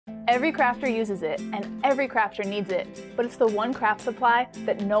Every crafter uses it, and every crafter needs it, but it's the one craft supply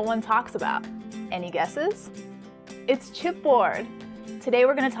that no one talks about. Any guesses? It's chipboard. Today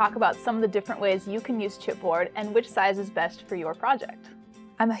we're going to talk about some of the different ways you can use chipboard and which size is best for your project.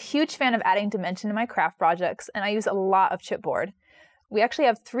 I'm a huge fan of adding dimension to my craft projects, and I use a lot of chipboard. We actually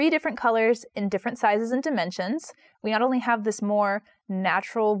have 3 different colors in different sizes and dimensions. We not only have this more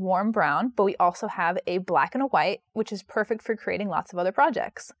natural warm brown, but we also have a black and a white, which is perfect for creating lots of other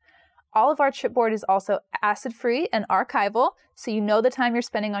projects. All of our chipboard is also acid-free and archival, so you know the time you're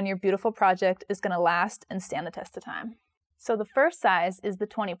spending on your beautiful project is going to last and stand the test of time. So the first size is the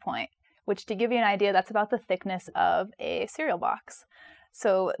 20 point, which, to give you an idea, that's about the thickness of a cereal box.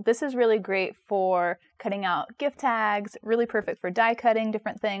 So this is really great for cutting out gift tags, really perfect for die cutting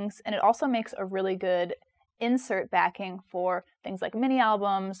different things, and it also makes a really good insert backing for things like mini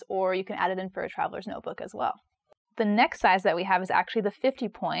albums, or you can add it in for a traveler's notebook as well. The next size that we have is actually the 50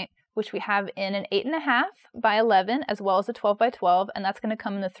 point, which we have in an 8.5 by 11 as well as a 12 by 12, and that's going to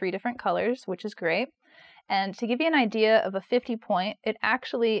come in the 3 different colors, which is great. And to give you an idea of a 50 point, it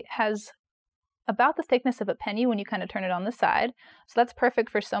actually has about the thickness of a penny when you kind of turn it on the side. So that's perfect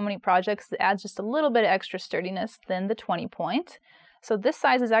for so many projects. It adds just a little bit of extra sturdiness than the 20 point. So this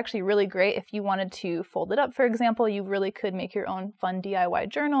size is actually really great if you wanted to fold it up, for example. You really could make your own fun DIY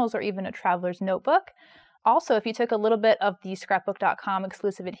journals or even a traveler's notebook. Also, if you took a little bit of the Scrapbook.com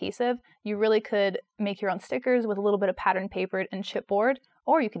exclusive adhesive, you really could make your own stickers with a little bit of pattern paper and chipboard,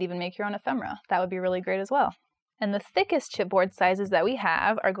 or you could even make your own ephemera. That would be really great as well. And the thickest chipboard sizes that we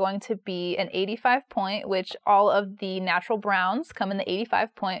have are going to be an 85 point, which all of the natural browns come in the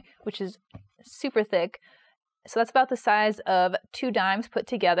 85 point, which is super thick. So that's about the size of 2 dimes put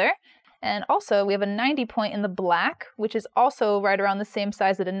together. And also we have a 90 point in the black, which is also right around the same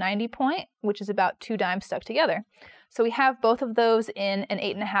size as a 90 point, which is about 2 dimes stuck together. So we have both of those in an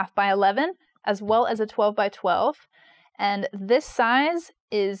 8.5 by 11, as well as a 12 by 12. And this size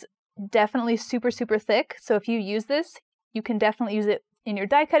is definitely super, super thick. So if you use this, you can definitely use it in your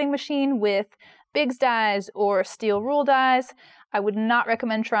die cutting machine with Biggs dies or steel rule dies. I would not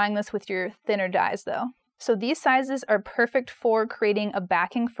recommend trying this with your thinner dies though. So these sizes are perfect for creating a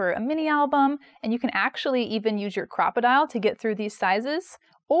backing for a mini album, and you can actually even use your Crop-A-Dile to get through these sizes,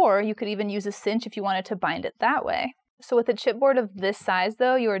 or you could even use a cinch if you wanted to bind it that way. So with a chipboard of this size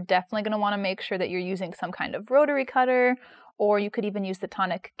though, you are definitely going to want to make sure that you're using some kind of rotary cutter, or you could even use the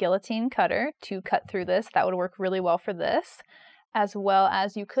Tonic guillotine cutter to cut through this. That would work really well for this, as well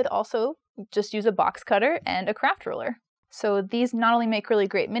as you could also just use a box cutter and a craft ruler. So these not only make really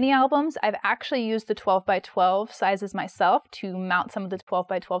great mini albums, I've actually used the 12 by 12 sizes myself to mount some of the 12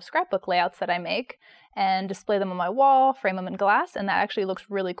 by 12 scrapbook layouts that I make and display them on my wall, frame them in glass, and that actually looks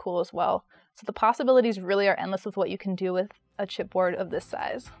really cool as well. So the possibilities really are endless with what you can do with a chipboard of this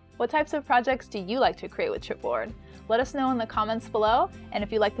size. What types of projects do you like to create with chipboard? Let us know in the comments below, and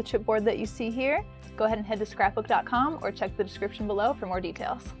if you like the chipboard that you see here, go ahead and head to Scrapbook.com or check the description below for more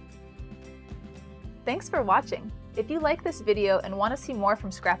details. Thanks for watching. If you like this video and want to see more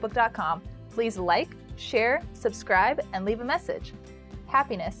from Scrapbook.com, please like, share, subscribe, and leave a message.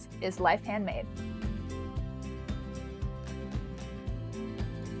 Happiness is life handmade.